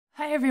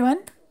Hi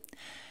everyone.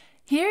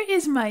 Here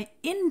is my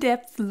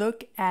in-depth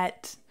look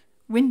at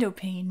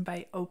Windowpane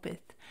by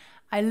Opeth.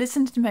 I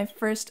listened to my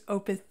first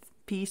Opeth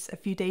piece a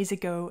few days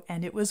ago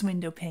and it was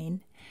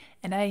Windowpane,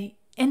 and I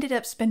ended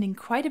up spending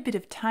quite a bit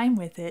of time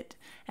with it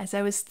as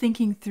I was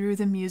thinking through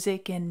the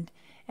music and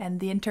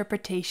the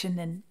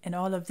interpretation and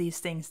all of these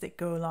things that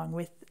go along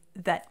with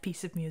that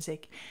piece of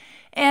music.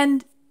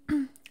 And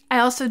I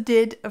also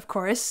did, of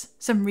course,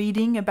 some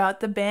reading about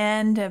the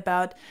band,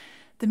 about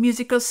the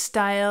musical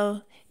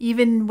style,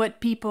 even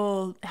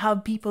how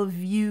people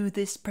view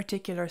this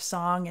particular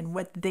song and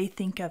what they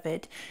think of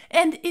it.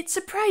 And it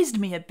surprised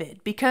me a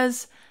bit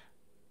because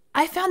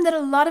I found that a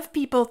lot of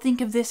people think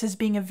of this as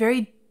being a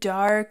very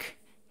dark,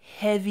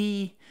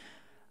 heavy,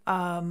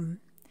 even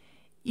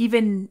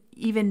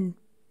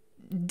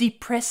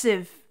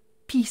depressive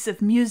piece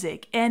of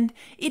music, and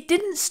it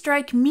didn't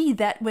strike me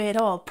that way at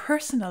all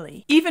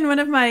personally. Even one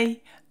of my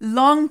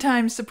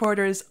longtime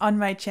supporters on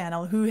my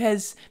channel, who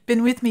has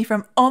been with me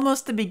from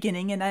almost the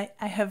beginning, and I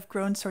have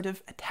grown sort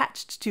of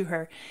attached to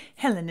her,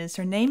 Helen is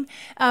her name,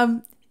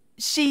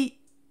 she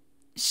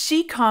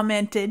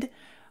commented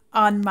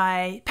on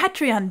my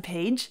Patreon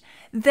page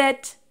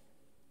that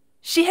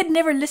she had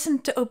never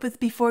listened to Opeth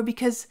before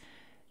because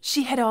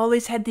she had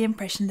always had the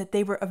impression that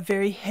they were a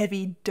very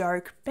heavy,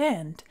 dark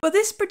band. Well,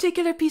 this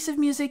particular piece of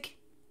music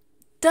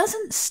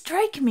doesn't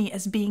strike me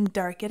as being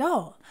dark at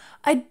all.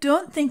 I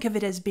don't think of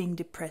it as being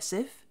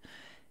depressive.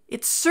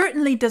 It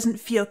certainly doesn't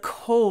feel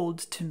cold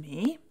to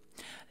me.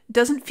 It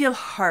doesn't feel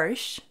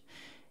harsh.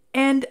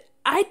 And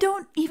I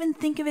don't even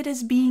think of it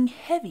as being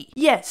heavy.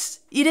 Yes,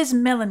 it is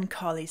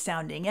melancholy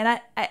sounding,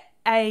 and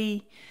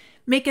I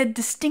make a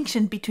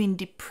distinction between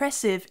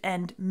depressive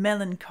and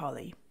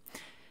melancholy.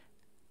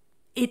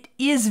 It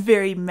is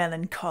very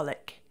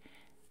melancholic,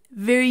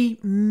 very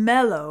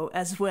mellow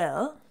as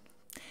well.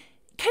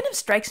 It kind of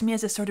strikes me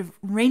as a sort of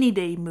rainy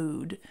day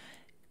mood.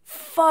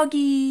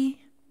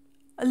 Foggy,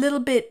 a little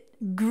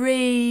bit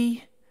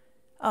gray,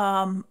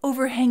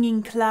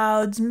 overhanging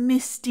clouds,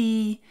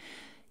 misty,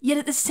 yet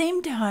at the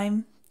same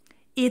time,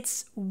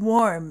 it's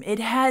warm. It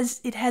has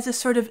a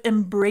sort of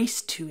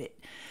embrace to it,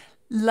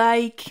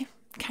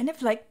 kind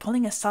of like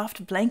pulling a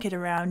soft blanket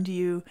around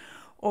you,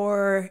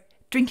 or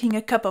drinking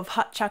a cup of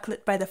hot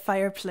chocolate by the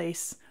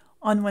fireplace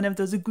on one of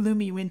those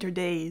gloomy winter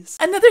days.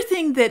 Another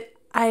thing that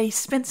I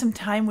spent some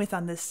time with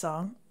on this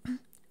song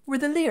were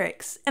the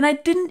lyrics, and I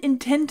didn't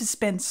intend to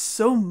spend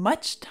so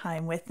much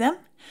time with them,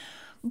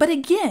 but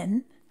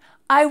again,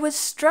 I was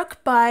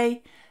struck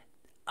by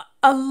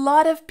a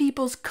lot of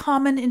people's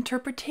common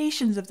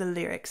interpretations of the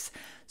lyrics.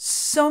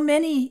 So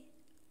many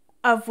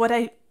of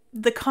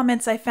the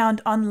comments I found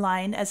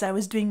online as I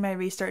was doing my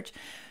research,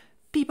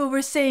 people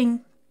were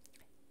saying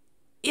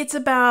it's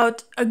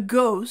about a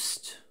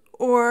ghost,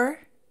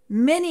 or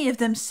many of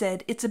them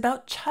said it's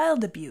about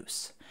child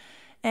abuse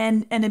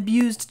and an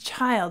abused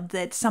child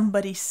that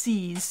somebody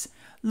sees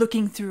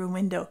looking through a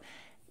window.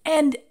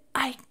 And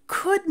I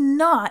could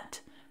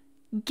not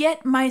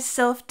get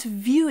myself to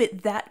view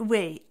it that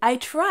way. I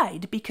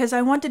tried because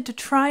I wanted to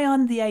try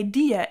on the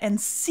idea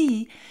and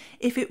see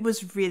if it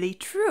was really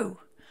true.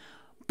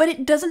 But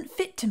it doesn't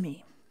fit to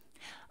me.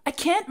 I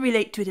can't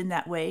relate to it in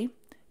that way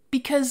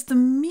because the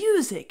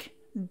music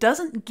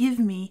doesn't give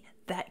me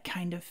that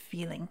kind of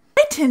feeling.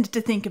 I tend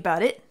to think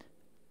about it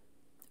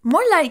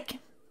more like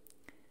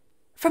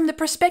from the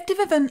perspective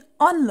of an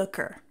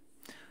onlooker.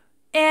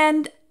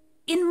 And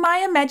in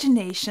my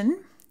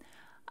imagination,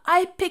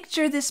 I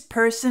picture this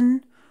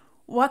person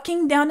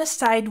walking down a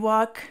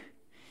sidewalk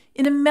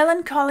in a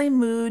melancholy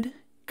mood,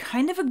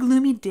 kind of a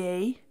gloomy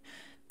day,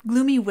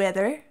 gloomy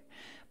weather,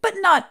 but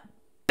not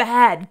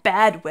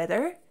bad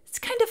weather. It's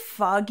kind of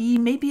foggy,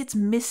 maybe it's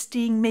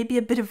misting, maybe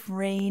a bit of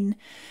rain.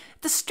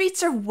 The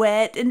streets are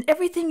wet and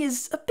everything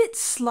is a bit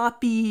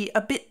sloppy,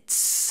 a bit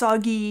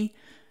soggy.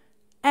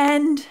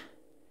 And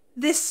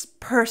this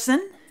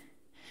person,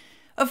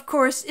 of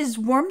course, is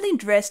warmly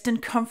dressed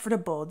and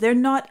comfortable. They're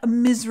not a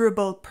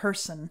miserable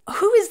person.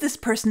 Who is this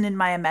person in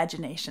my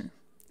imagination?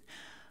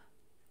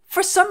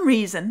 For some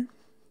reason,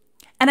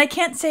 and I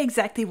can't say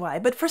exactly why,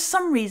 but for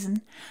some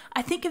reason,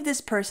 I think of this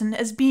person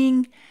as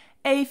being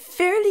a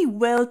fairly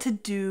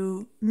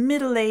well-to-do,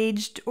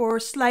 middle-aged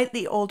or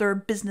slightly older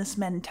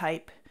businessman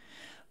type,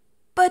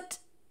 but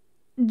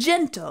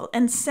gentle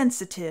and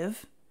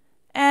sensitive,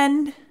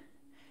 and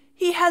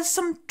he has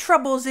some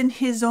troubles in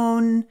his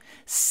own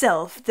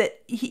self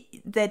that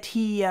he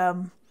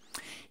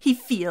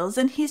feels,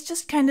 and he's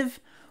just kind of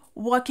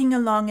walking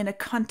along in a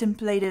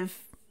contemplative,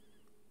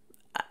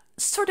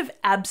 sort of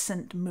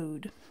absent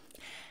mood.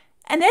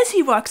 And as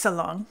he walks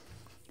along,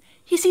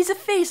 he sees a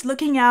face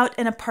looking out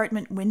an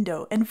apartment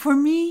window, and for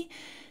me,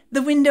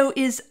 the window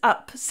is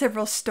up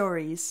several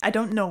stories. I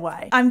don't know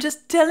why. I'm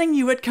just telling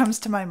you what comes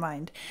to my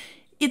mind.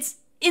 It's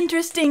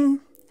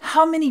interesting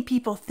how many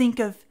people think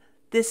of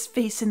this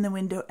face in the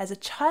window as a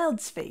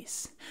child's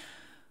face.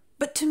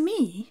 But to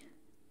me,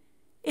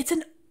 it's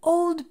an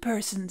old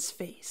person's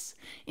face.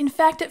 In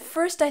fact, at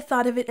first I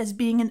thought of it as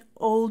being an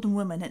old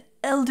woman, an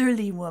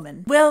elderly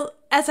woman. Well,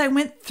 as I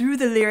went through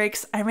the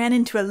lyrics, I ran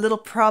into a little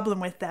problem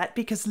with that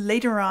because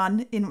later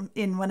on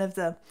in one of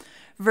the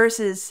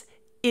verses,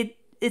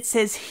 it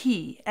says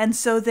he. And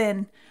so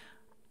then,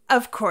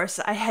 of course,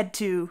 I had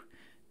to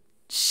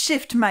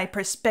shift my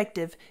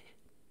perspective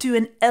to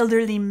an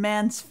elderly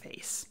man's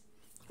face,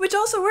 which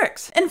also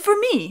works. And for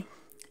me,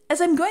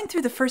 as I'm going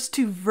through the first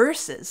two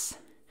verses,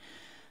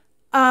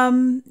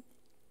 they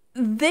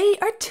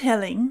are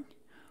telling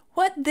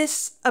what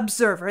this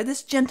observer,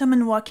 this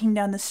gentleman walking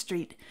down the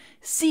street,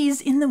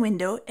 sees in the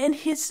window and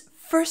his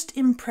first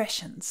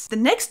impressions. The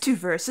next two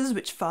verses,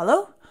 which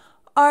follow,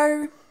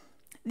 are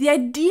the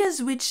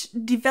ideas which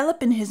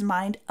develop in his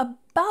mind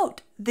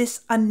about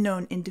this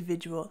unknown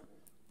individual.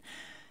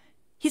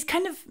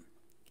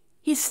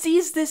 He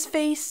sees this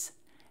face,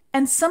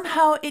 and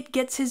somehow it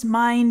gets his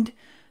mind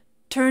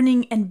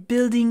turning and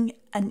building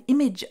an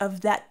image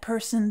of that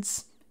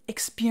person's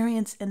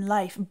experience in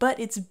life, but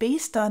it's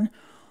based on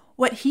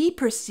what he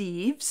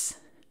perceives,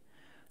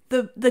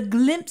 the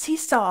glimpse he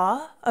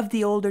saw of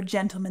the older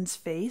gentleman's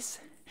face,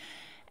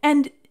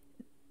 and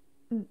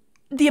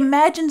the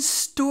imagined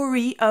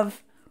story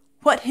of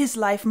what his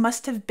life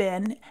must have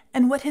been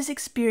and what his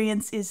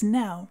experience is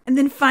now. And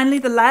then finally,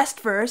 the last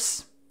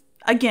verse,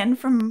 again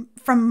from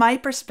my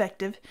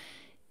perspective,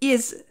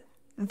 is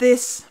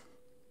this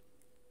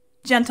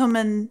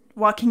gentleman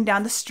walking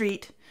down the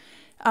street,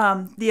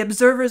 the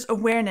observer's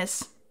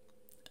awareness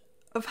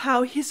of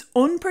how his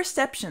own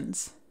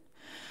perceptions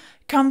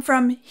come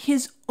from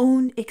his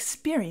own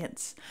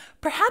experience,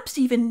 perhaps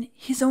even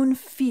his own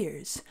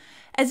fears,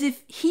 as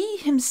if he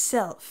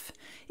himself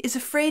is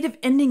afraid of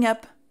ending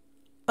up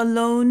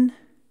alone,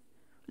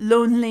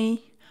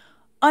 lonely,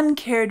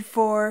 uncared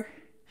for,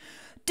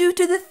 due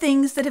to the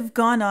things that have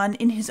gone on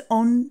in his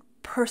own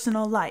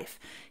personal life,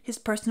 his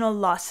personal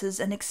losses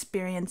and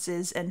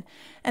experiences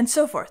and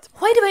so forth.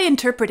 Why do I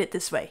interpret it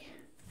this way?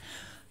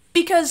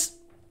 Because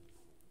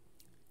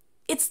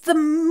it's the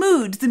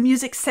mood the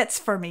music sets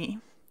for me.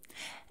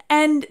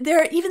 And there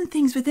are even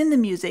things within the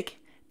music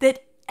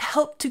that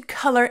help to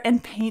color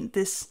and paint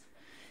this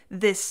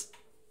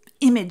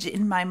image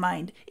in my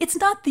mind. It's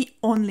not the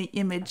only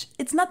image.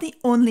 It's not the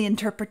only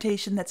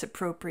interpretation that's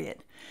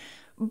appropriate.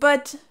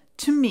 But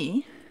to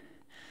me,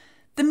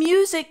 the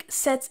music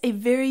sets a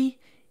very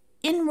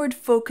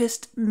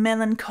inward-focused,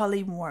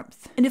 melancholy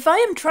warmth. And if I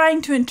am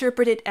trying to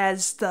interpret it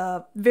as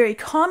the very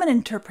common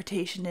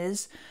interpretation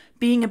is,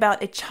 being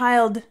about a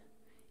child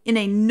in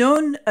a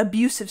known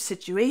abusive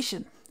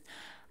situation,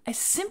 I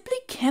simply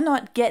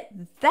cannot get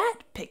that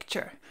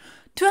picture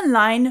to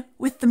align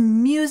with the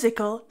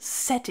musical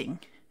setting.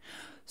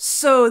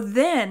 So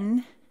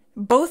then,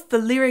 both the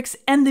lyrics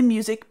and the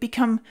music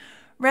become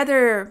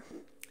rather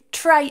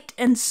trite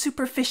and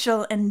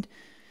superficial and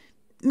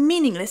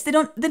meaningless. They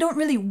don't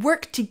really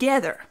work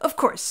together. Of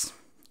course,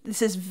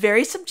 this is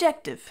very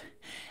subjective,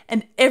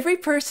 and every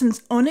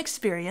person's own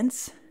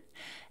experience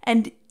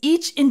and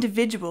each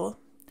individual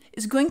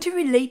is going to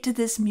relate to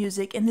this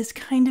music and this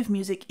kind of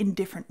music in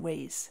different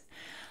ways.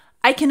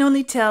 I can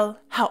only tell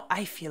how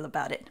I feel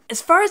about it.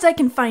 As far as I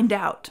can find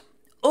out,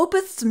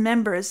 Opeth's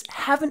members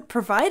haven't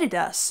provided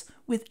us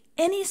with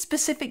any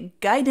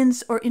specific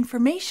guidance or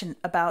information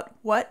about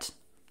what,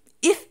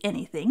 if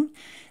anything,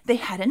 they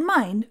had in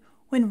mind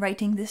when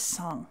writing this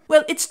song.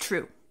 Well, it's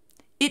true.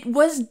 It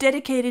was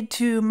dedicated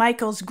to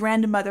Michael's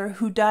grandmother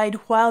who died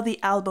while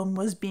the album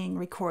was being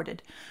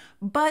recorded.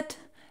 But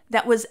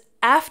that was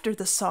after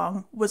the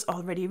song was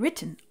already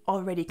written,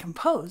 already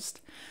composed.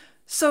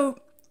 So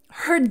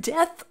her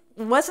death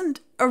wasn't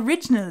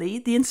originally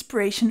the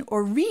inspiration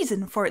or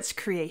reason for its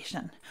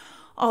creation,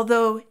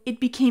 although it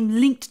became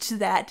linked to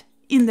that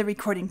in the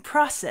recording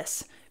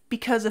process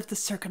because of the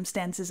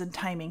circumstances and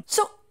timing.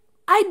 So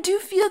I do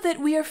feel that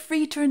we are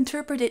free to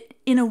interpret it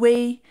in a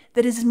way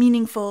that is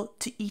meaningful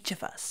to each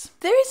of us.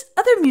 There is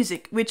other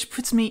music which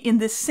puts me in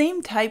this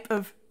same type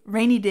of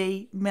rainy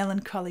day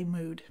melancholy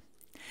mood.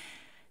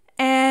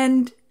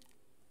 And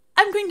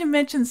I'm going to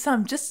mention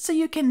some just so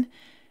you can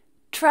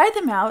try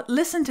them out,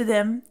 listen to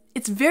them.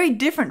 It's very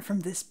different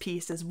from this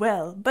piece as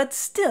well, but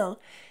still,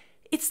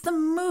 it's the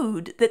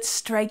mood that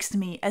strikes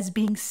me as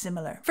being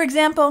similar. For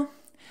example,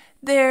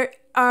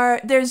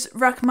 there's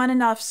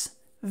Rachmaninoff's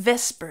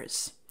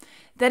Vespers.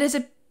 That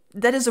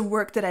is a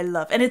work that I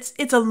love, and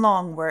it's a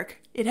long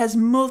work. It has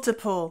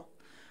multiple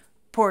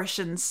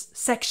portions,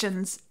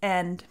 sections,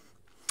 and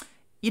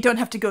you don't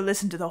have to go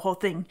listen to the whole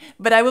thing,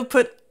 but I will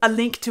put a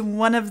link to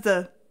one of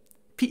the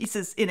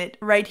pieces in it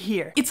right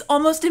here. It's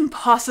almost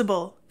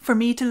impossible for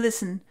me to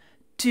listen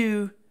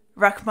to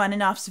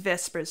Rachmaninoff's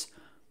Vespers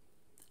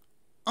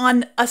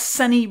on a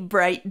sunny,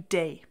 bright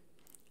day.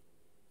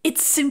 It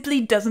simply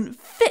doesn't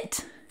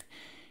fit.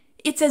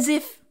 It's as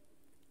if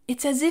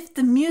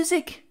the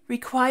music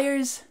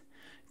requires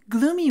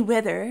gloomy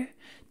weather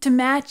to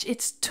match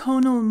its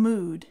tonal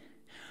mood,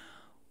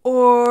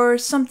 or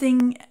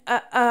something,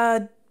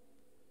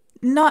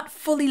 not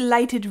fully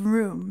lighted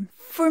room.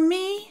 For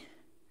me,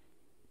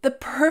 the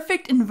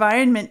perfect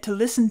environment to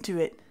listen to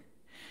it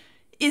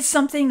is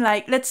something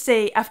like, let's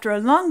say, after a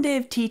long day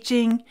of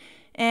teaching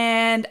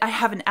and I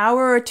have an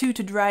hour or two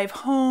to drive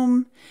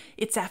home,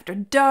 it's after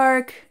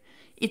dark,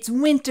 it's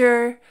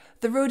winter,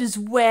 the road is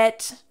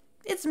wet,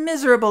 it's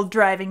miserable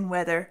driving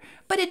weather,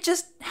 but it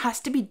just has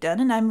to be done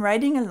and I'm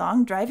riding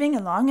along, driving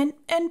along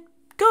and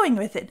going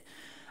with it.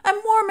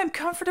 I'm warm, I'm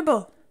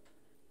comfortable.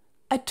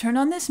 I turn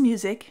on this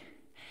music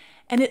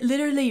and it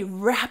literally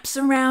wraps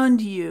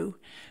around you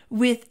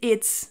with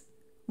its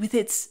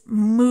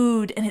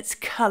mood and its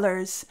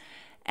colors,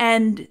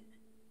 and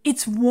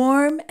it's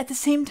warm at the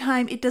same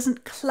time. It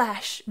doesn't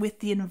clash with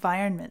the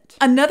environment.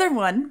 Another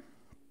one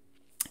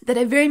that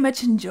I very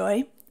much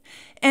enjoy,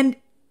 and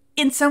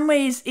in some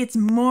ways it's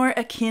more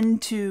akin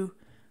to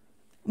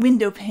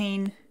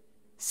Windowpane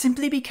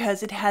simply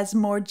because it has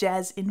more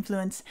jazz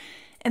influence,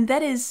 and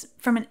that is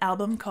from an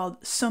album called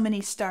So Many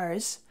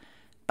Stars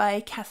by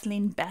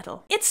Kathleen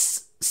Battle.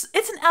 It's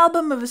an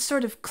album of a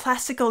sort of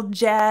classical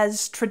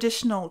jazz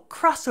traditional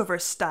crossover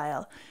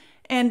style,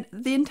 and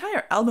the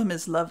entire album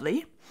is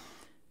lovely.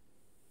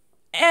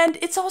 And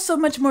it's also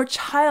much more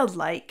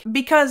childlike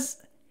because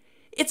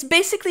it's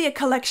basically a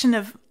collection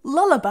of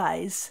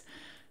lullabies,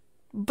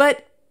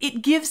 but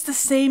it gives the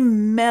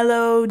same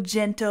mellow,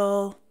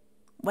 gentle,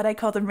 what I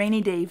call the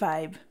rainy day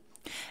vibe.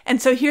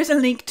 And so here's a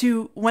link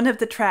to one of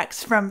the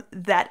tracks from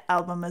that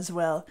album as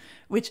well,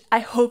 which I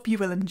hope you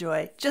will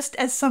enjoy, just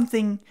as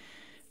something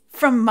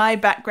from my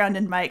background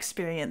and my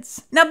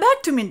experience. Now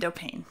back to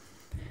Windowpane.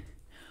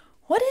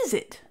 What is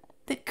it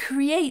that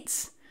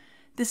creates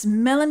this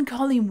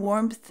melancholy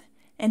warmth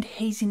and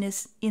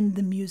haziness in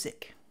the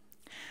music?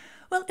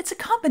 Well, it's a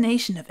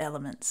combination of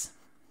elements.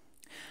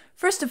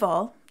 First of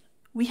all,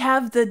 we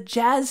have the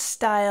jazz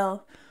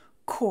style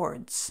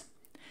chords.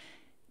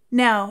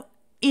 Now,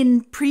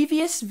 in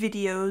previous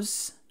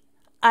videos,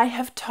 I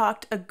have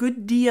talked a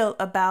good deal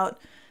about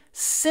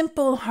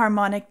simple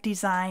harmonic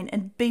design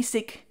and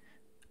basic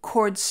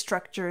chord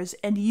structures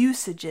and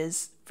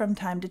usages from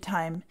time to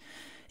time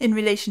in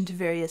relation to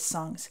various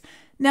songs.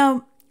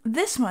 Now,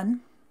 this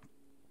one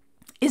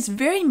is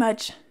very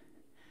much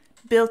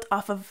built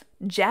off of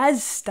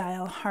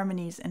jazz-style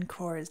harmonies and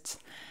chords.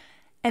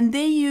 And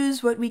they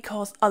use what we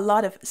call a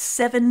lot of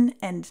 7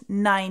 and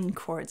 9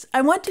 chords.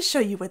 I want to show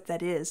you what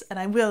that is, and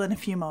I will in a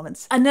few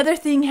moments. Another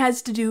thing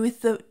has to do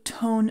with the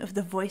tone of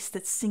the voice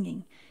that's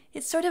singing.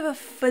 It's sort of a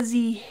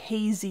fuzzy,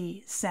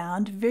 hazy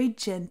sound, very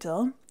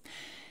gentle.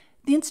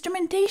 The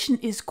instrumentation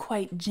is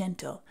quite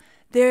gentle.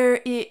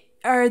 There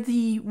are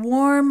the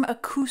warm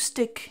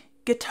acoustic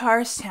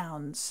guitar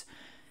sounds.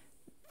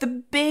 The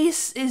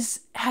bass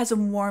has a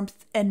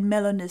warmth and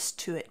mellowness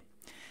to it.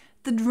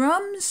 The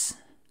drums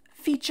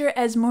feature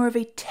as more of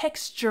a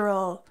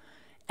textural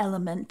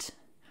element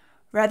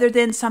rather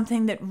than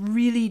something that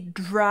really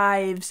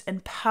drives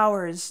and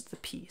powers the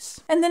piece.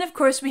 And then of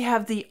course we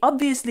have the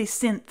obviously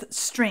synth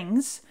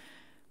strings,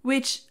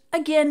 which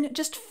again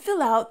just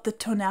fill out the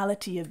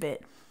tonality a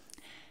bit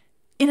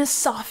in a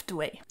soft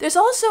way. There's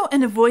also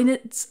an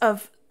avoidance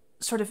of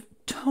sort of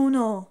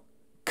tonal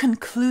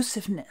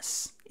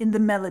conclusiveness in the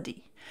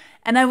melody.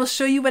 And I will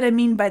show you what I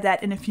mean by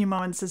that in a few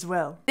moments as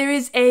well. There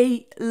is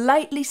a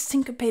lightly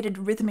syncopated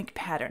rhythmic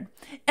pattern.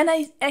 And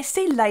I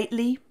say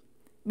lightly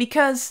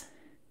because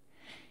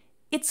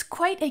it's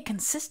quite a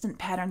consistent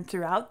pattern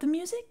throughout the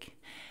music.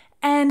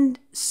 And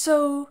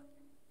so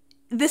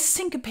this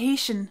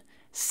syncopation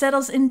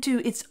settles into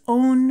its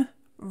own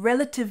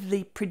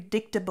relatively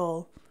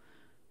predictable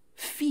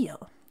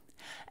feel.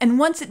 And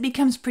once it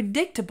becomes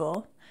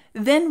predictable,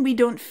 then we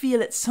don't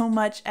feel it so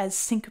much as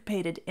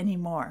syncopated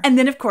anymore. And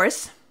then of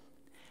course,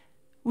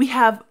 we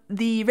have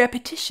the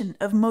repetition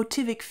of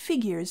motivic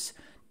figures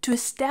to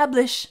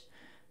establish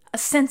a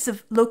sense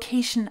of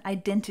location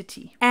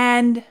identity.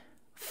 And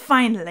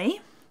finally,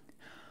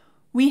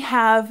 we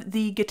have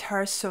the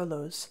guitar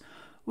solos,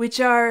 which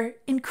are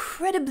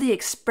incredibly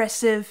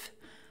expressive.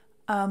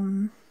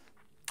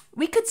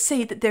 We could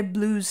say that they're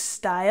blues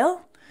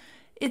style.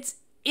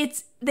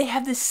 They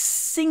have this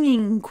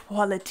singing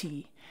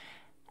quality.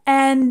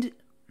 And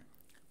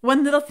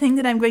one little thing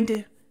that I'm going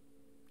to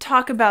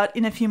talk about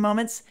in a few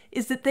moments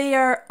is that they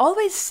are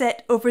always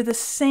set over the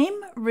same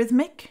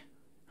rhythmic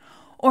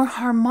or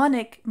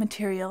harmonic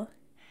material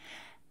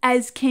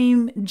as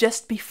came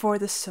just before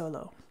the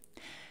solo.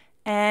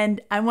 And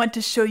I want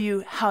to show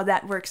you how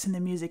that works in the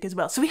music as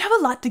well. So we have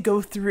a lot to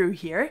go through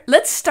here.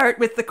 Let's start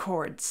with the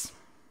chords,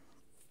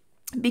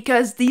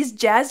 because these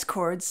jazz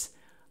chords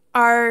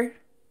are,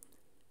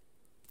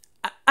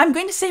 I'm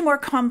going to say more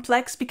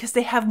complex because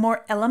they have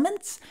more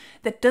elements.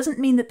 That doesn't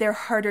mean that they're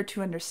harder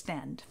to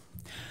understand.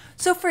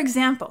 So for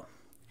example,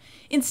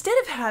 instead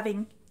of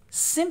having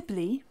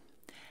simply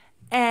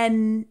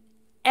an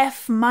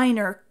F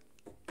minor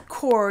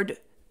chord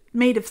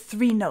made of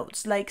 3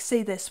 notes, like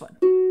say this one,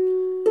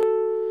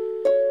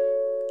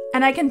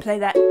 and I can play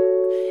that, and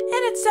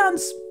it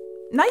sounds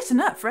nice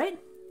enough, right?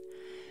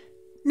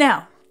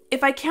 Now,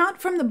 if I count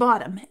from the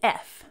bottom,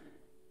 F,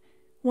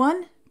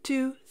 1,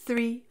 2,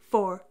 3,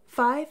 4,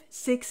 5,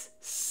 6,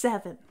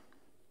 7.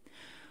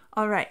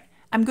 All right,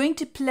 I'm going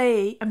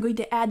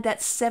to add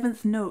that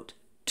seventh note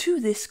to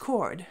this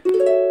chord.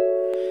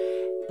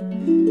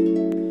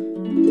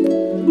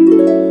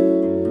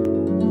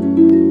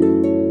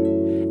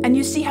 And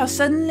you see how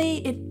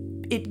suddenly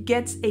it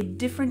gets a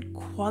different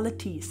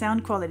quality,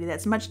 sound quality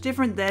that's much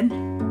different than...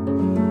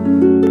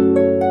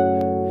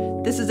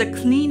 This is a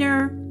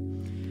cleaner,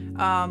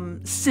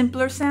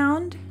 simpler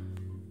sound.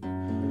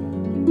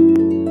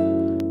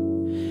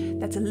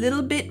 That's a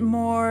little bit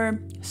more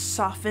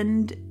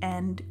softened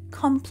and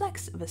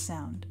complex of a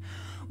sound.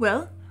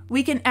 Well,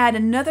 we can add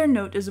another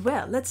note as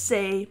well. Let's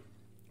say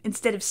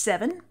instead of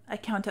 7, I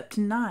count up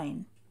to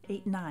 9,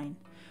 8, 9.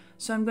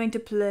 So I'm going to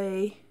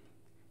play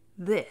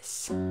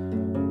this.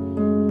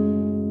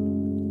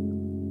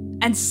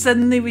 And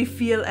suddenly we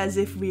feel as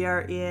if we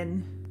are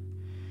in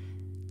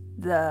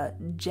the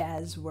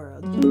jazz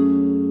world.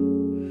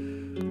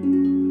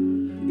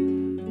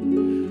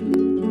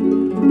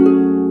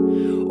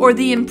 Or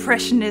the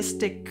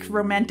impressionistic,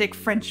 romantic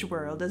French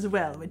world as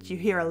well, which you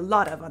hear a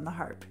lot of on the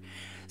harp.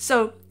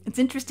 So it's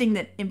interesting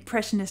that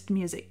impressionist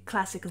music,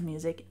 classical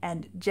music,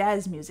 and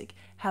jazz music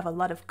have a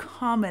lot of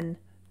common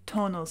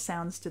tonal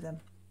sounds to them.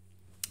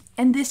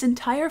 And this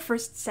entire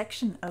first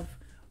section of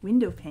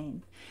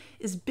Windowpane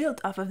is built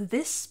off of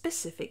this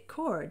specific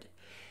chord,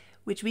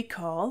 which we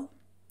call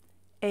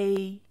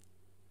an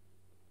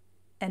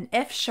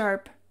F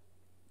sharp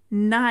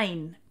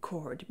 9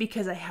 chord,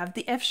 because I have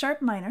the F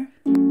sharp minor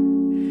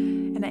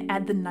and I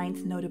add the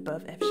 9th note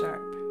above F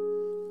sharp.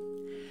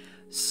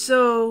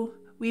 So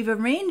we've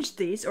arranged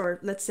these, or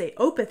let's say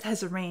Opeth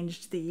has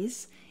arranged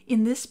these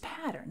in this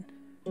pattern.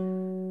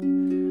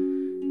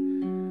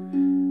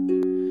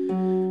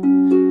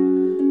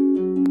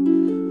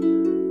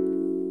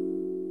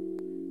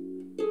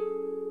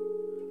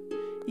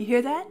 You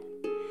hear that?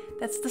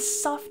 That's the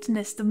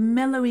softness, the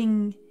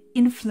mellowing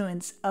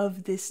influence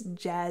of this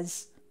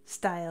jazz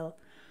style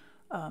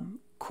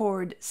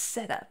chord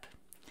setup.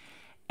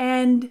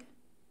 And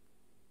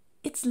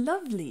it's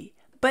lovely,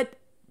 but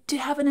to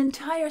have an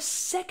entire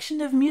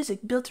section of music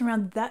built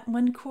around that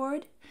one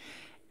chord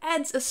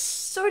adds a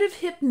sort of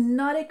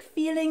hypnotic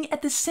feeling.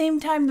 At the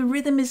same time, the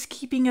rhythm is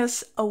keeping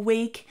us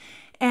awake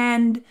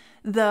and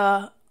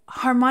the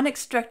harmonic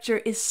structure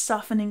is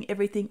softening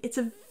everything. It's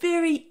a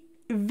very,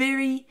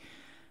 very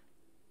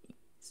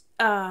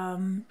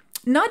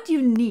not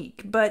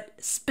unique, but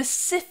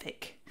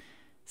specific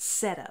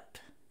setup,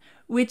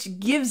 which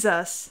gives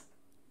us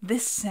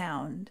this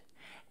sound.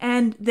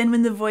 And then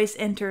when the voice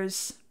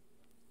enters,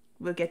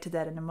 we'll get to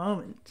that in a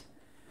moment.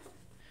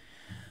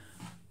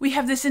 We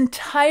have this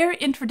entire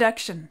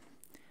introduction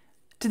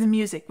to the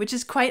music, which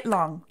is quite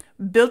long,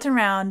 built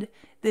around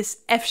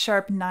this F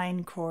sharp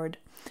 9 chord.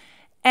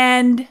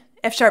 And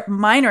F sharp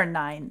minor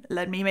 9,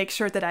 let me make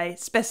sure that I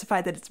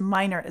specify that it's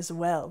minor as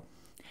well.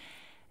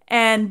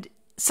 And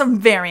some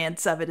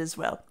variants of it as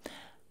well.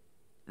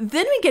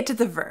 Then we get to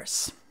the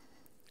verse.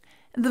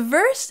 The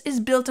verse is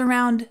built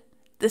around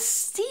the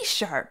C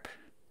sharp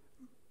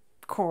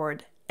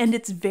chord and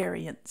its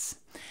variants.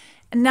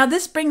 And now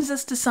this brings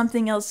us to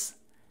something else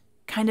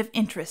kind of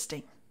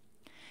interesting.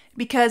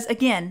 Because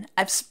again,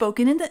 I've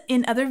spoken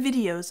in other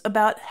videos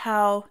about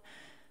how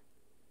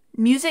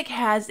music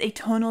has a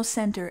tonal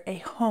center, a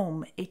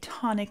home, a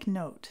tonic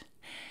note.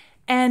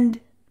 And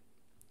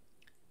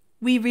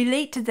we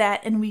relate to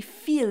that and we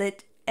feel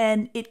it,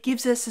 and it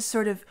gives us a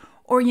sort of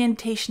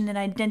orientation and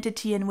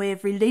identity and way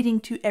of relating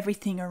to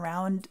everything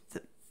around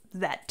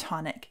that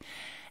tonic.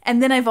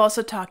 And then I've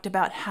also talked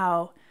about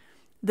how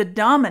the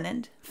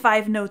dominant,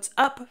 5 notes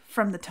up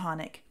from the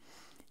tonic,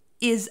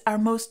 is our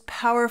most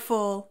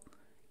powerful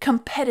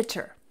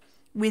competitor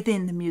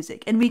within the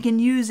music. And we can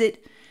use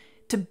it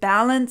to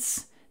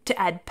balance, to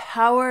add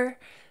power,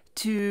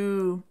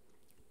 to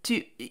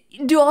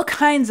do all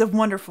kinds of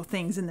wonderful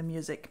things in the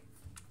music.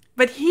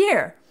 But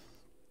here,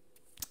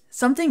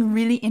 something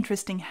really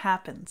interesting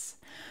happens.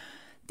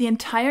 The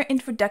entire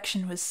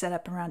introduction was set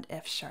up around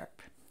F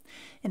sharp.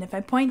 And if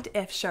I point to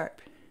F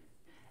sharp,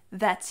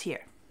 that's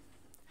here.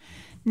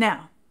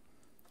 Now,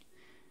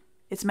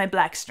 it's my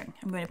black string.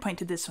 I'm going to point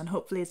to this one.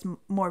 Hopefully it's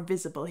more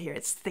visible here.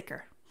 It's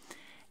thicker.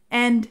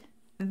 And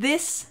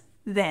this,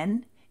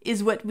 then,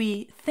 is what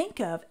we think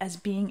of as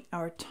being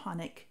our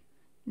tonic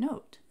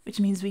note, which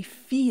means we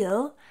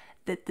feel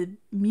that the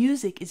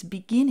music is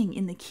beginning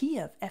in the key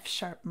of F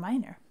sharp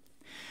minor.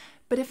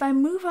 But if I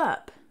move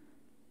up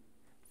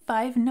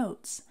 5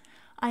 notes,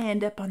 I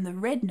end up on the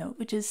red note,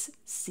 which is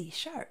C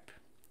sharp.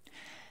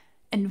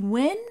 And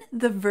when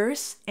the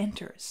verse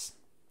enters,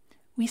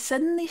 we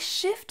suddenly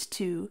shift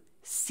to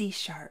C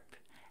sharp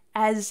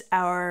as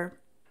our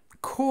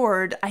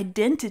chord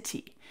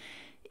identity.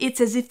 It's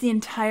as if the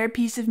entire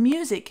piece of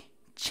music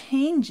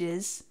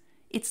changes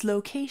its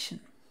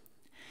location.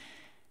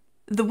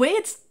 The way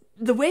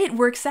it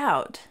works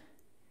out,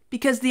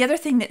 because the other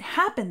thing that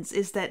happens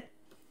is that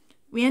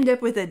we end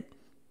up with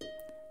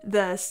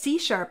the C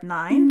sharp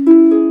 9,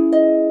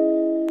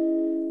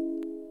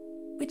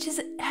 which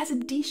has a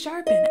D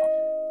sharp in it.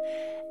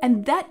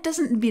 And that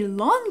doesn't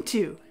belong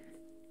to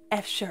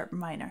F sharp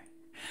minor.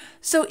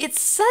 So it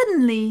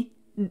suddenly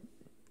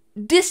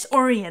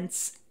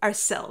disorients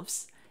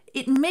ourselves.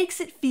 It makes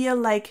it feel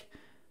like,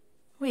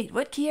 wait,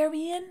 what key are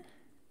we in?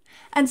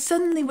 And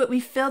suddenly what we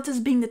felt as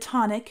being the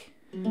tonic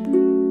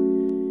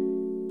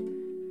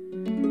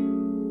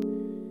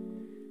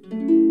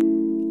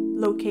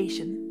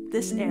location,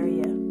 this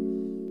area,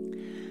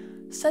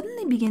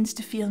 suddenly begins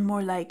to feel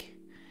more like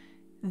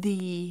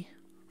the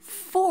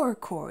 4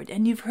 chord.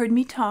 And you've heard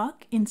me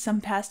talk in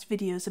some past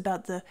videos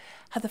about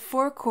how the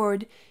 4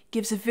 chord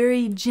gives a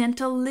very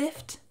gentle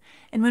lift.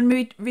 And when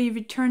we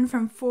return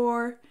from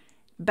 4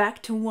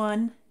 back to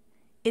 1,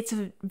 it's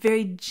a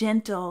very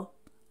gentle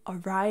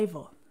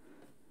arrival.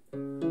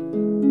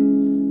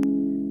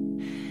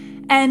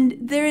 And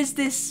there is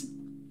this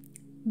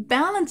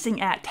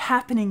balancing act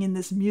happening in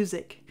this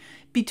music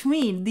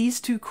between these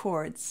 2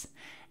 chords.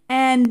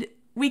 And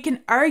we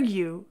can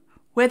argue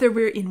whether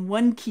we're in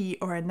one key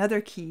or another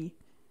key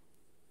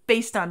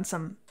based on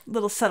some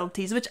little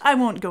subtleties, which I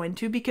won't go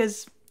into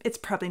because it's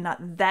probably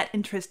not that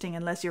interesting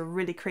unless you're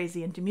really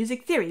crazy into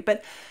music theory.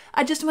 But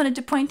I just wanted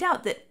to point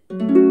out that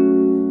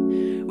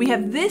we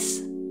have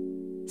this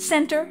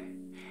center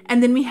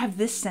and then we have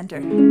this center.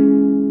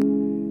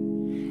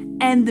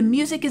 And the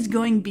music is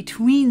going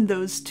between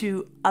those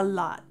 2 a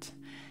lot.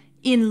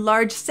 In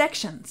large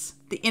sections,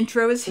 the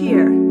intro is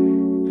here,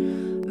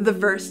 the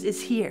verse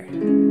is here.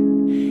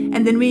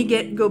 And then we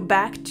go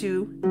back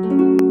to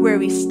where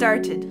we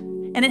started.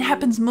 And it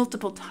happens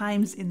multiple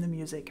times in the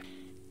music.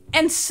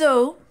 And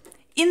so,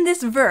 in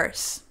this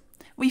verse,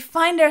 we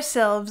find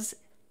ourselves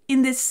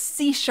in this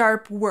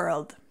C-sharp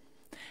world.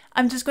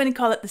 I'm just going to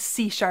call it the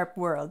C-sharp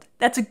world.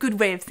 That's a good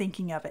way of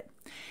thinking of it.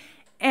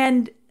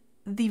 And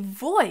the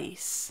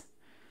voice,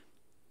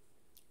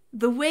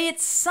 the way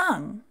it's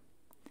sung,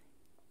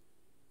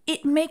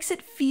 it makes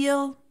it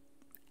feel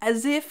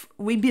as if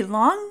we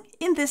belong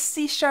in this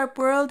C-sharp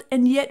world,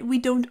 and yet we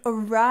don't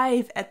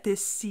arrive at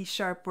this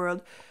C-sharp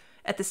world,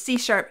 at the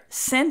C-sharp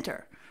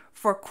center,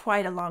 for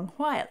quite a long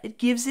while. It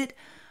gives it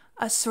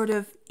a sort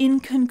of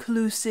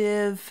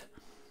inconclusive,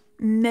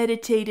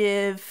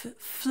 meditative,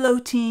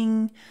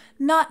 floating,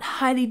 not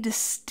highly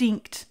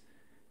distinct,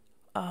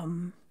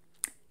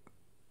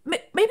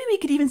 maybe we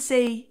could even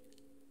say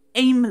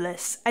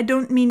aimless. I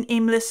don't mean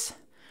aimless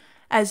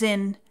as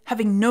in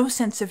having no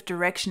sense of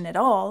direction at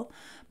all,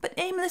 but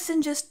aimless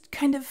in just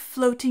kind of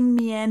floating,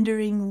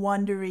 meandering,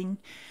 wandering.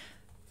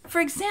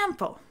 For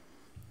example,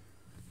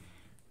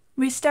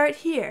 we start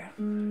here.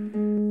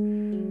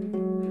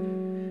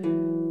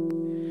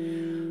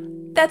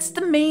 That's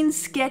the main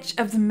sketch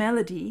of the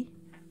melody,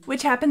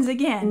 which happens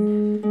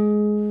again.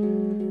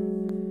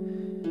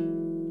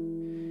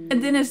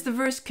 And then as the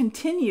verse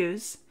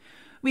continues,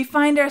 we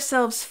find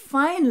ourselves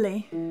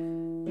finally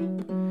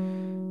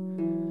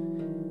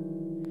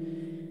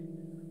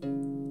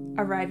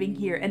arriving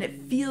here, and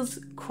it feels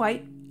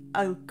quite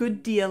a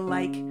good deal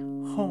like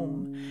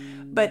home.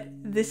 But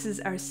this is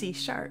our C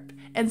sharp.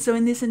 And so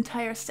in this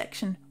entire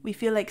section, we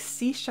feel like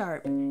C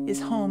sharp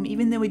is home,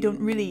 even though we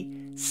don't really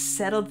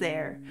settle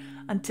there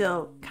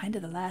until kind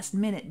of the last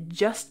minute,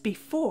 just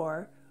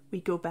before we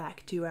go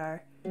back to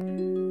our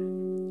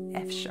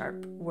F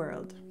sharp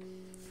world.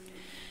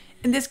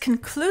 And this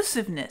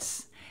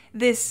conclusiveness,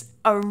 this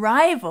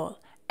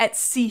arrival at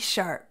C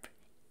sharp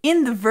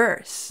in the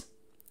verse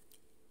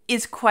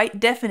is quite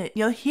definite.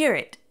 You'll hear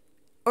it,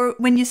 or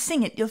when you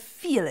sing it, you'll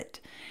feel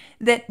it.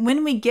 That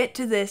when we get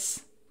to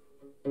this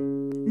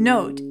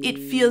note, it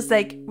feels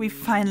like we've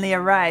finally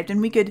arrived,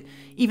 and we could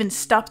even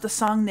stop the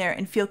song there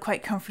and feel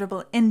quite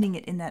comfortable ending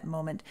it in that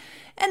moment.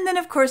 And then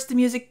of course the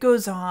music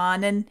goes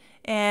on,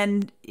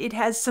 and it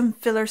has some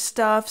filler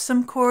stuff,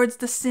 some chords,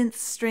 the synth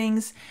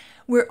strings.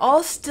 We're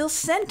all still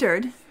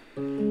centered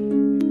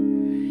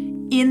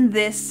in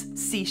this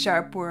C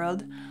sharp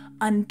world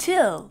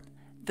until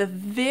the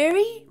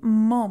very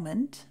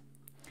moment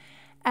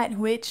at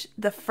which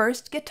the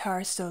first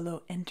guitar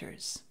solo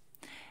enters.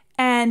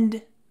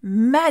 And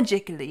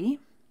magically,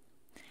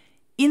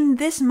 in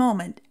this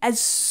moment, as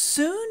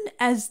soon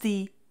as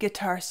the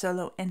guitar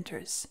solo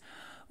enters,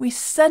 we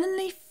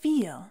suddenly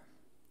feel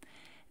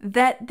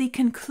that the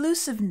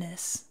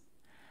conclusiveness,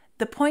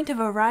 the point of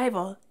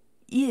arrival,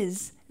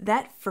 is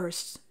that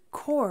first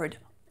chord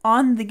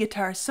on the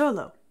guitar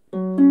solo,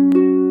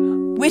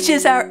 which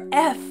is our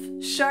F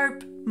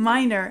sharp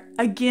minor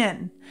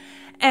again.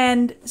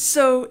 And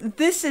so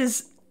this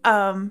is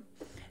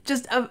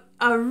just a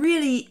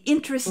really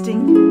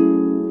interesting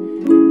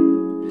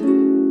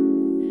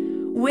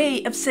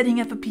way of setting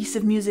up a piece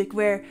of music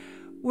where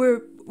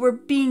we're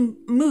being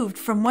moved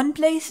from one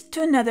place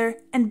to another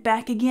and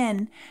back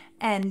again.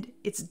 And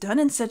it's done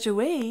in such a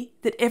way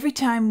that every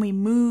time we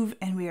move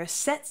and we are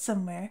set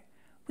somewhere,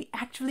 we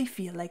actually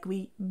feel like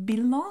we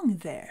belong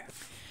there.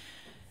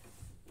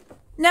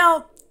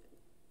 Now,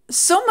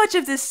 so much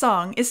of this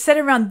song is set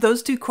around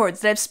those 2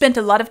 chords that I've spent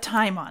a lot of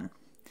time on.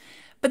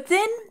 But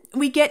then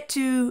we get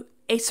to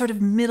a sort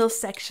of middle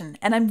section,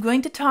 and I'm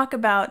going to talk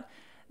about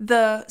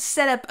the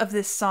setup of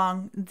this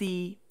song,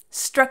 the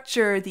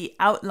structure, the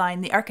outline,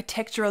 the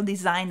architectural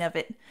design of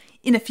it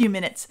in a few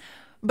minutes.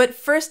 But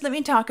first, let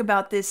me talk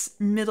about this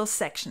middle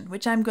section,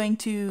 which I'm going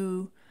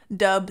to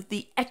dub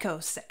the echo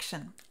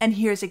section. And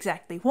here's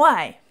exactly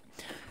why.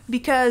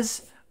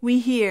 Because we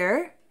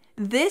hear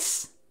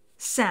this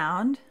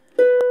sound,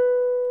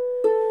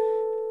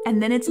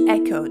 and then it's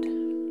echoed.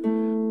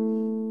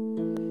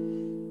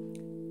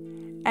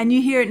 And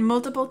you hear it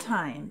multiple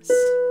times.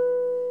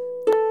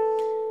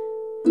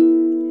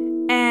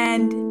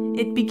 And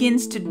it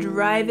begins to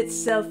drive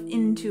itself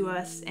into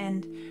us,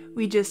 and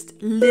we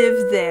just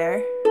live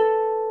there.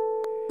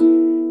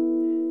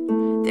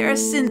 There are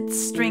synth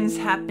strings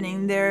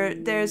happening.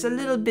 There's a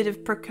little bit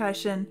of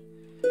percussion.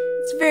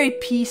 It's very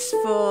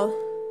peaceful,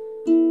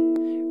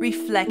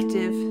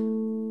 reflective.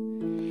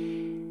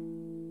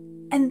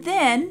 And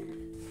then,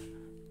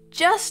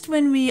 just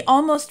when we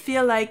almost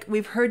feel like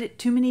we've heard it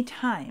too many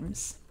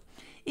times,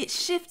 it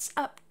shifts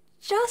up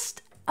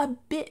just a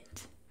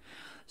bit.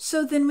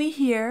 So then we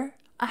hear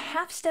a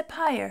half step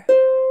higher.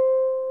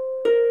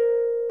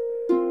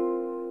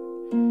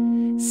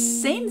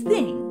 Same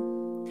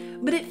thing,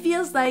 but it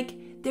feels like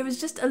there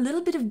was just a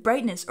little bit of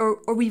brightness, or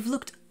we've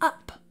looked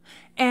up,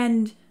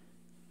 and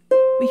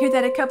we hear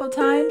that a couple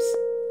times.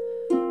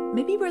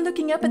 Maybe we're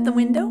looking up at the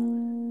window,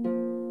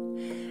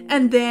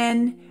 and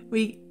then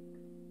we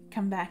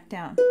come back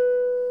down.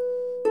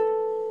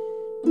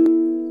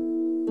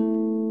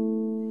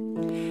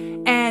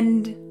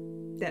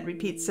 And that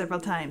repeats several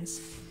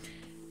times.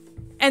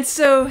 And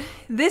so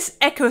this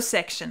echo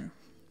section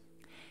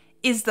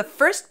is the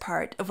first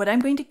part of what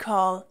I'm going to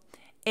call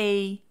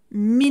a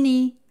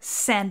mini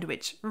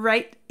sandwich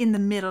right in the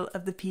middle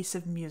of the piece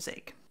of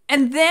music.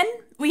 And then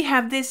we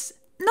have this,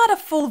 not a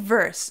full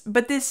verse,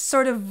 but this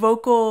sort of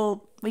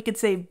vocal, we could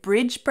say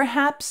bridge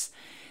perhaps,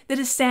 that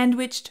is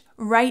sandwiched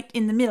right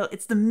in the middle.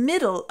 It's the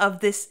middle of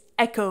this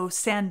echo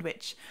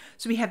sandwich.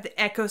 So we have the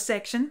echo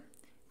section,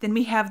 then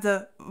we have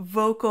the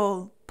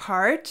vocal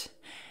part,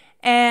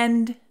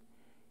 and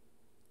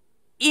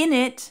in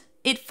it,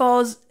 it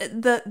follows,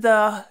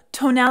 the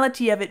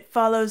tonality of it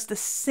follows the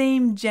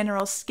same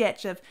general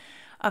sketch of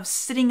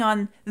sitting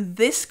on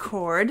this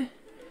chord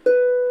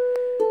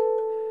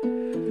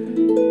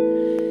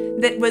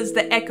that was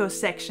the echo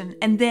section.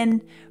 And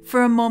then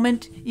for a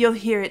moment, you'll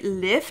hear it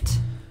lift.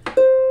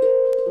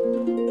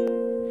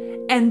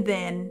 And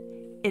then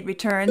it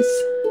returns.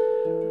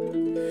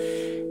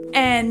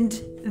 And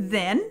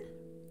then,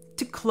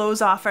 to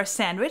close off our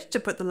sandwich, to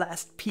put the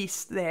last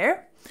piece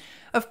there,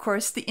 of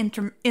course, the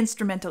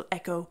instrumental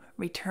echo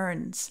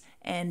returns.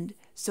 And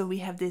so we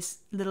have this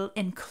little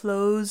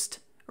enclosed,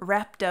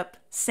 wrapped up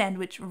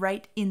sandwich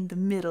right in the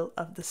middle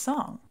of the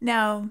song.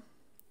 Now,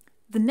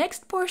 the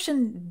next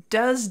portion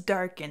does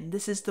darken.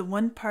 This is the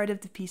one part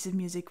of the piece of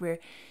music where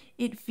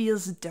it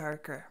feels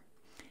darker.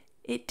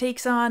 It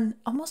takes on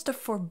almost a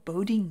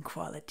foreboding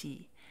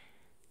quality.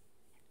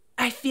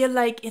 I feel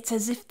like it's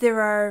as if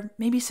there are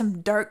maybe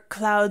some dark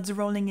clouds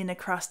rolling in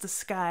across the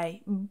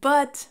sky,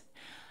 but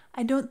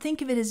I don't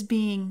think of it as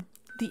being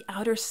the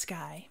outer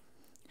sky.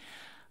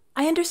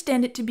 I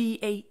understand it to be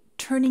a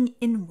turning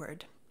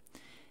inward.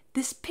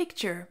 This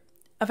picture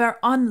of our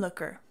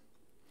onlooker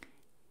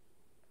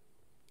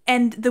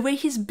and the way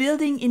he's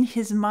building in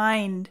his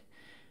mind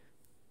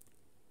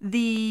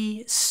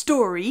the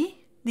story,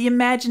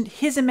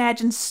 his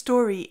imagined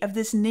story of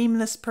this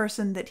nameless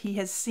person that he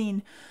has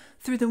seen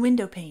through the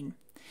window pane,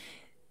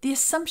 the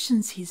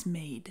assumptions he's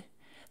made,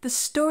 the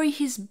story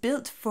he's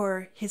built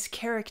for his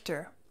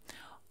character,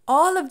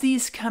 all of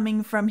these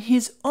coming from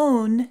his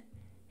own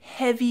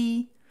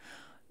heavy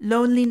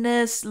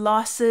loneliness,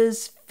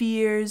 losses,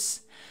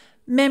 fears,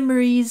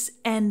 memories,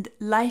 and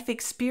life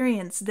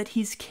experience that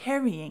he's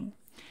carrying.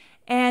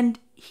 And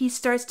he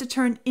starts to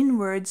turn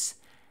inwards,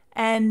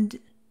 and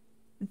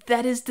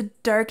that is the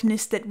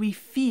darkness that we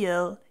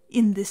feel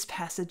in this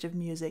passage of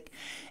music.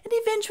 And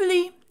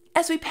eventually,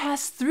 as we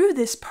pass through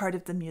this part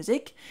of the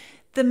music,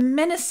 the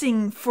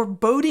menacing,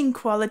 foreboding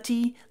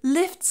quality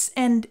lifts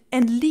and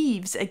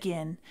leaves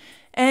again.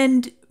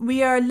 And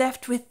we are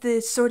left with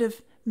this sort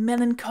of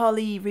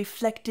melancholy,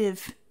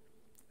 reflective,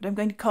 what I'm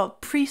going to call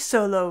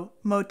pre-solo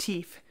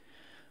motif,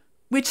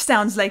 which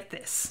sounds like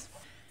this.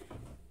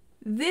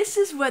 This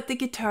is what the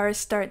guitar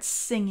starts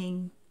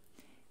singing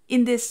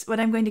in this, what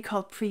I'm going to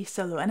call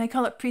pre-solo. And I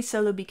call it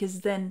pre-solo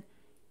because then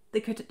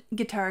the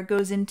guitar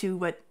goes into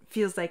what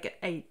feels like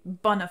a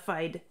bona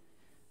fide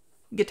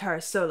guitar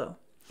solo.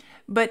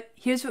 But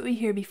here's what we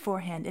hear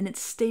beforehand, and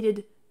it's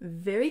stated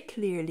very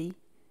clearly,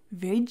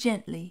 very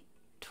gently,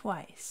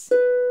 twice.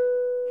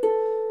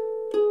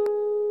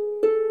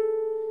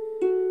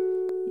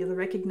 You'll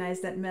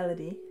recognize that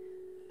melody.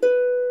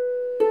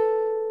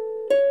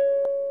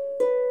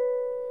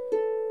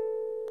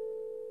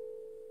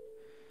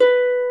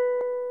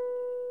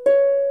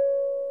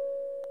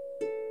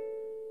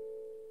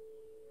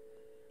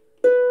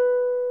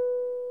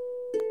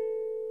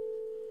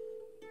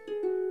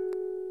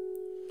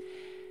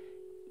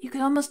 You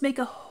could almost make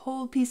a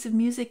whole piece of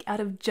music out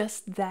of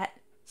just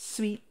that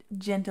sweet,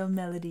 gentle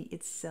melody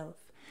itself.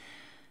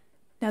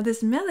 Now,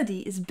 this melody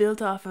is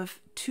built off of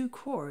two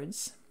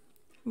chords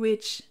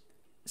which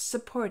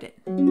support it.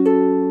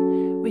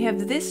 we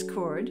have this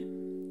chord,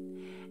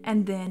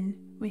 and then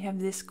we have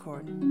this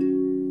chord.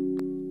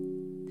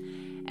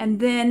 And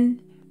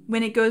then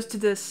when it goes to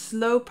the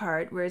slow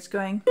part where it's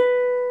going,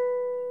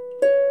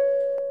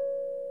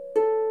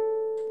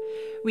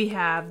 we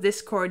have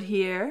this chord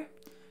here.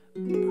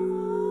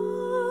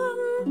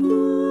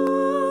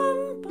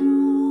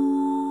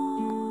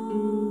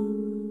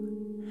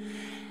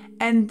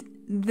 And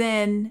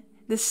then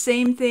the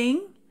same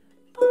thing.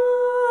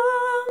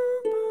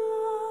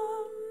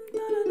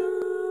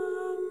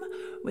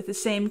 With the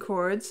same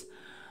chords.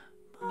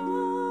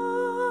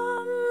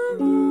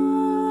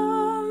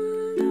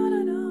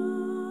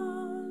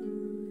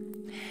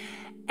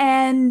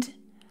 And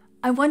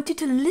I want you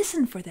to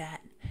listen for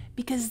that,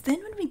 because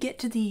then when we get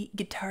to the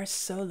guitar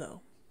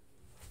solo,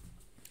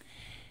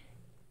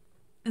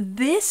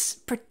 this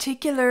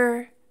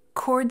particular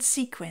chord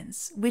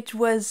sequence, which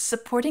was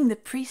supporting the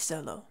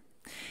pre-solo,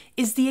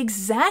 is the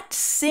exact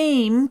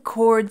same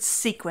chord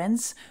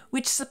sequence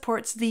which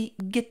supports the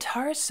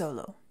guitar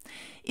solo.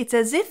 It's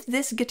as if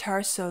this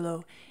guitar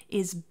solo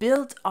is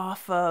built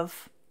off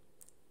of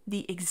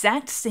the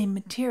exact same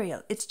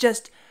material. It's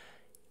just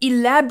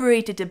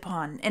elaborated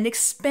upon and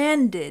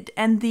expanded,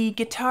 and the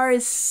guitar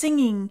is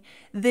singing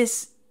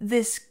this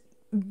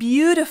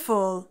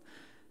beautiful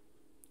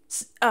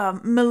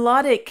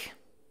melodic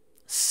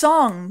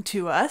song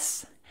to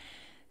us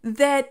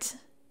that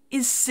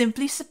is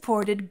simply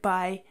supported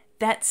by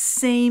that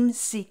same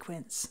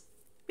sequence.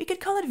 We could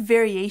call it a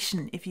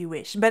variation if you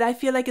wish, but I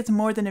feel like it's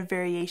more than a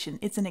variation.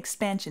 It's an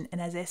expansion.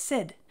 And as I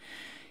said,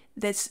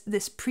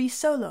 this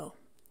pre-solo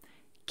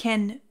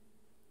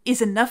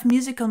is enough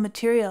musical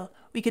material.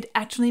 We could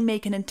actually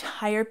make an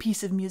entire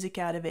piece of music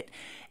out of it.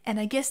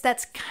 And I guess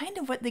that's kind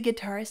of what the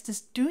guitarist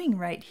is doing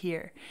right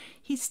here.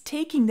 He's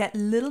taking that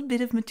little bit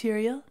of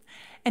material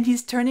and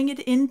he's turning it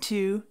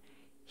into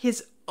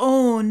his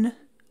own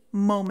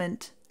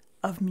moment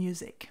of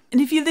music.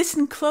 And if you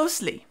listen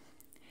closely,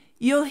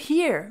 you'll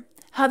hear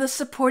how the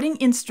supporting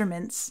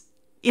instruments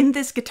in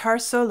this guitar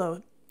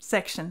solo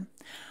section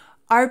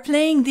are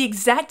playing the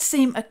exact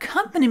same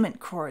accompaniment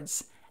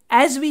chords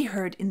as we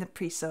heard in the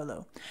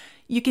pre-solo.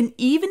 You can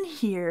even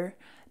hear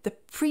the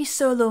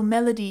pre-solo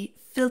melody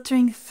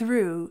filtering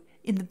through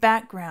in the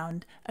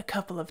background a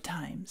couple of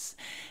times.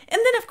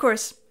 And then, of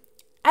course,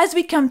 as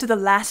we come to the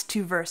last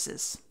two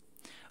verses,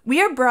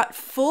 we are brought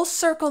full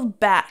circle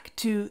back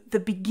to the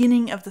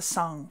beginning of the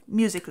song,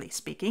 musically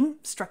speaking,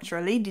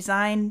 structurally,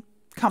 design,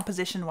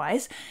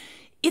 composition-wise.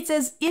 It's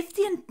as if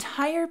the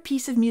entire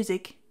piece of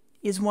music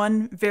is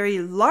one very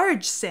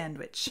large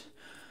sandwich.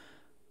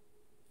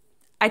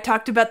 I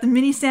talked about the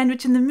mini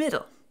sandwich in the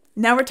middle.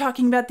 Now we're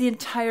talking about the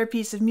entire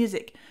piece of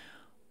music.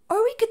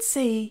 Or we could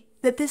say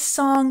that this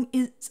song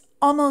is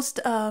almost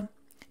a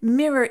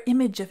mirror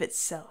image of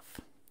itself.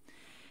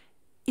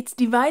 Its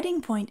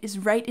dividing point is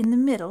right in the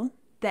middle,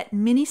 that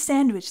mini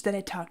sandwich that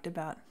I talked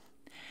about.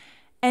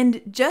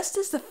 And just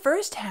as the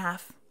first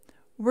half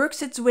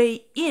works its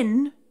way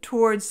in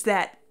towards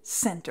that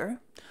center,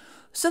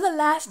 so the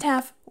last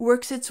half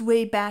works its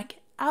way back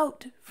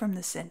out from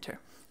the center.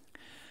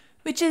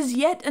 Which is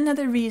yet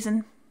another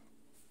reason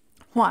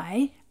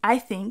why I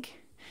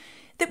think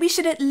that we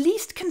should at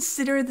least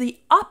consider the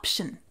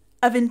option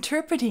of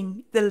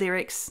interpreting the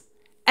lyrics,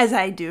 as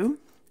I do,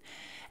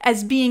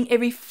 as being a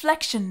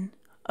reflection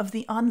of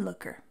the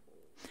onlooker,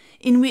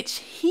 in which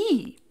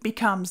he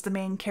becomes the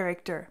main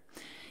character,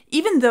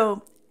 even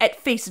though at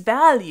face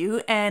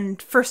value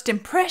and first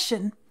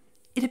impression,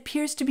 it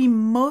appears to be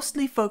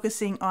mostly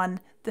focusing on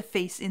the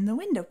face in the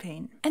window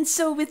pane. And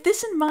so with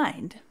this in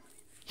mind,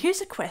 here's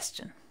a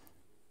question.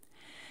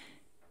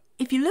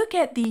 If you look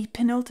at the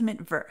penultimate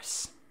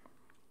verse,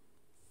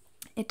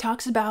 it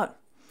talks about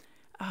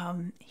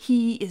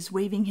he is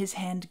waving his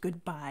hand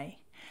goodbye.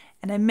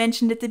 And I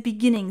mentioned at the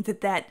beginning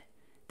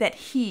that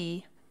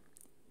he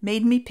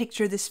made me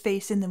picture this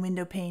face in the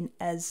window pane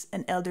as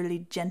an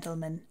elderly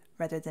gentleman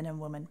rather than a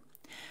woman.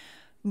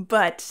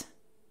 But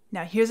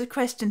now here's a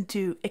question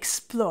to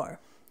explore.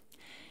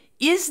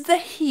 Is the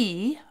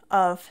he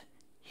of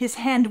his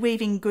hand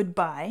waving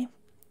goodbye,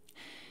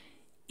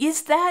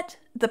 is that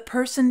the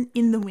person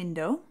in the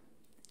window,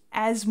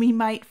 as we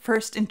might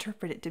first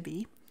interpret it to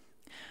be?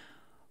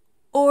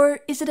 Or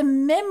is it a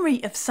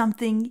memory of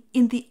something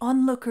in the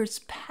onlooker's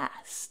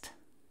past?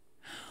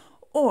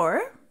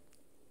 Or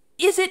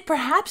is it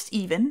perhaps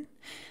even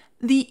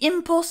the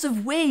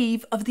impulsive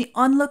wave of the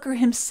onlooker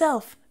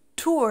himself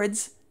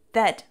towards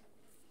that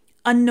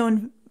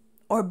unknown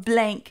or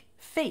blank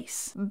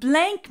face?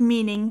 Blank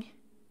meaning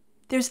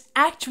there's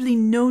actually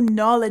no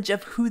knowledge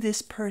of who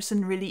this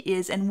person really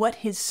is and what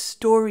his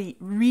story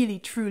really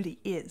truly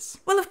is.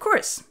 Well, of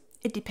course,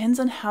 it depends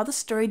on how the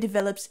story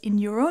develops in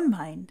your own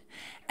mind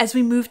as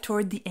we move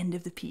toward the end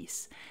of the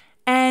piece,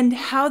 and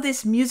how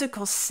this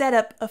musical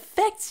setup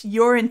affects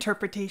your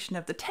interpretation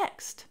of the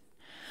text.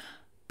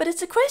 But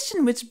it's a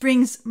question which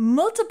brings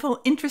multiple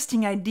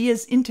interesting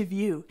ideas into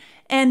view,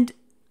 and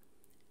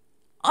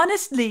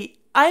honestly,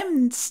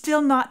 I'm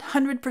still not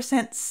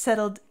 100%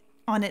 settled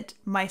on it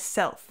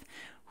myself.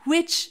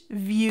 which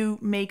view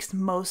makes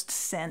most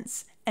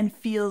sense and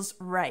feels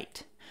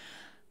right.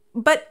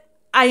 But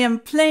I am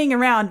playing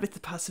around with the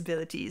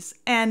possibilities,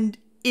 and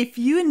if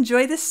you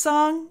enjoy this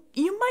song,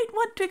 you might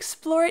want to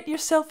explore it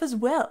yourself as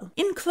well.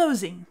 In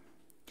closing,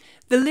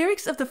 the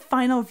lyrics of the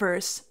final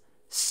verse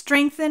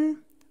strengthen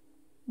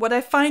what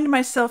I find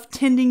myself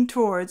tending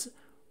towards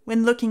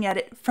when looking at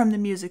it from the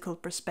musical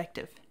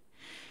perspective.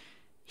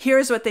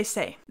 Here's what they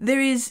say.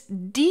 There is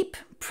deep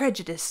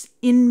prejudice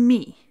in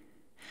me,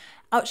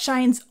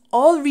 outshines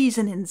all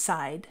reason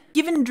inside,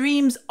 given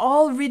dreams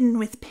all ridden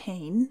with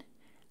pain,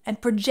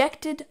 and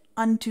projected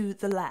unto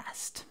the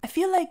last. I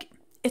feel like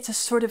it's a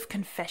sort of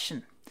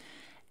confession,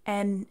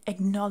 an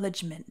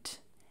acknowledgement,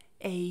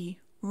 a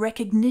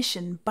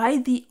recognition by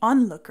the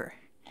onlooker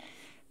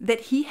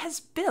that he has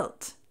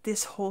built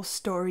this whole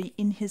story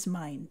in his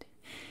mind.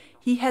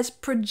 He has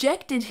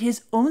projected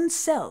his own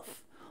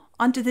self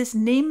onto this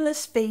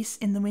nameless face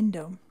in the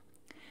window,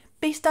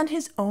 based on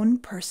his own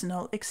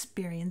personal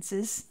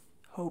experiences,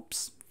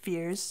 hopes,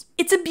 fears.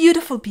 It's a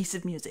beautiful piece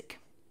of music,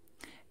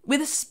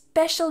 with a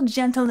special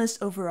gentleness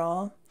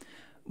overall,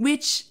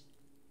 which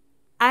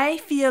I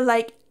feel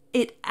like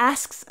it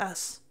asks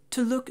us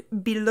to look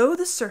below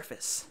the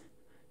surface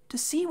to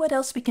see what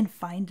else we can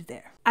find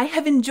there. I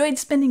have enjoyed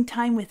spending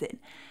time with it,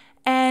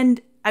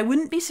 and I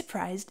wouldn't be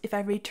surprised if I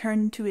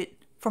return to it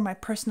for my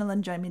personal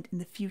enjoyment in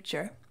the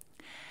future.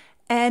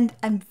 And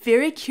I'm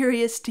very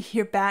curious to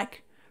hear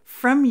back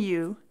from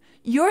you,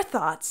 your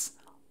thoughts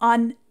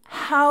on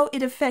how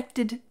it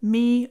affected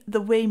me,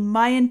 the way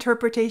my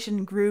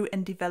interpretation grew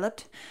and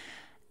developed,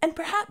 and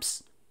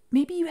perhaps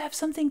maybe you have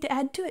something to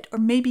add to it, or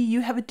maybe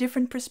you have a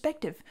different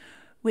perspective,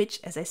 which,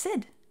 as I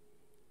said,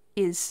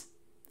 is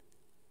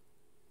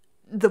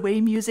the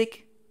way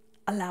music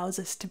allows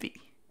us to be.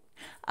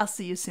 I'll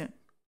see you soon.